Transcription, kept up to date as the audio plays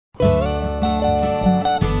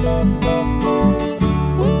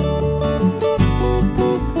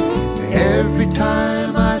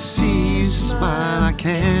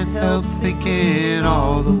thinking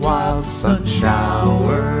all the wild sun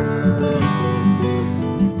showers.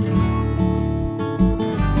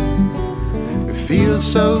 It feels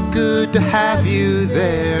so good to have you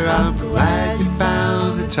there. I'm glad you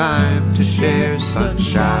found the time to share sun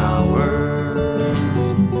showers.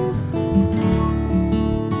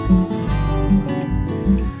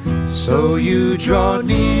 So you draw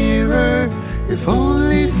nearer, if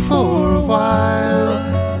only for a while,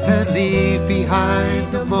 then leave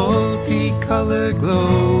behind the multicolored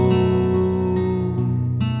glow,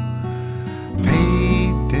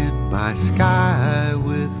 painting my sky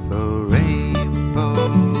with a rainbow.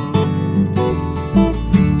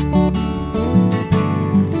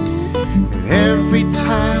 And every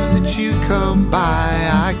time that you come by,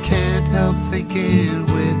 I can't help thinking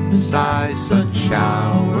with a sigh, sun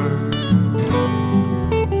showers.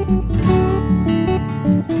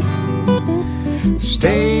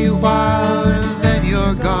 Stay a while and then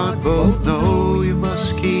you're gone. Both know you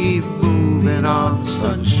must keep moving on,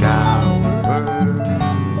 sun showers.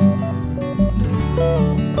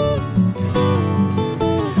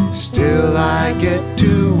 Still I get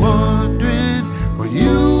to wondering when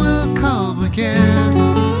you will come again.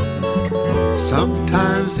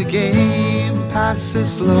 Sometimes the game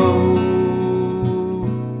passes slow,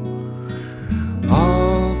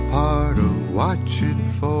 all part of watching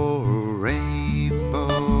for a rainbow.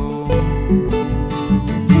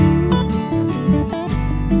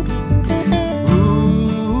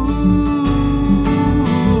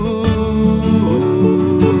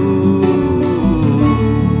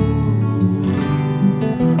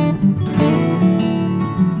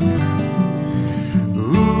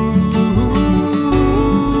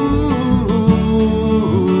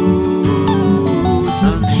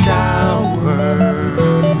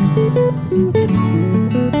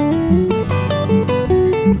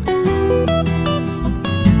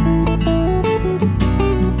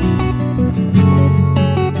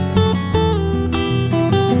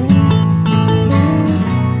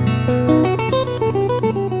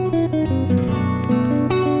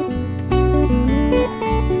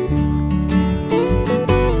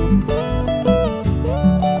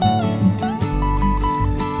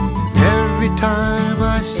 Every time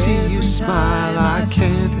I see you smile, I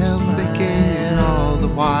can't help thinking all the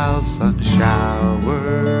wild sun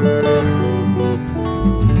showers.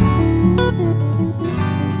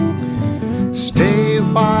 Stay a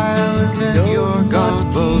while and then you're gone.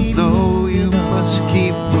 Both know you must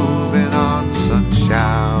keep moving on, sun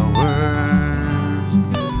showers.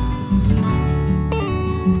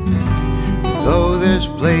 Though there's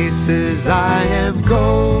places I am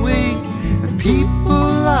going and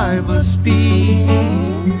people I must be,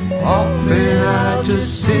 often I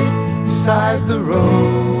just sit beside the road,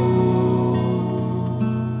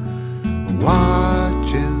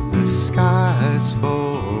 watching the skies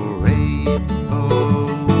for a rainbow.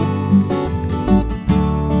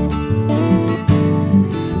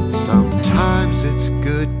 Sometimes it's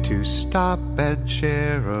good to stop and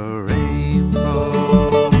share a rainbow.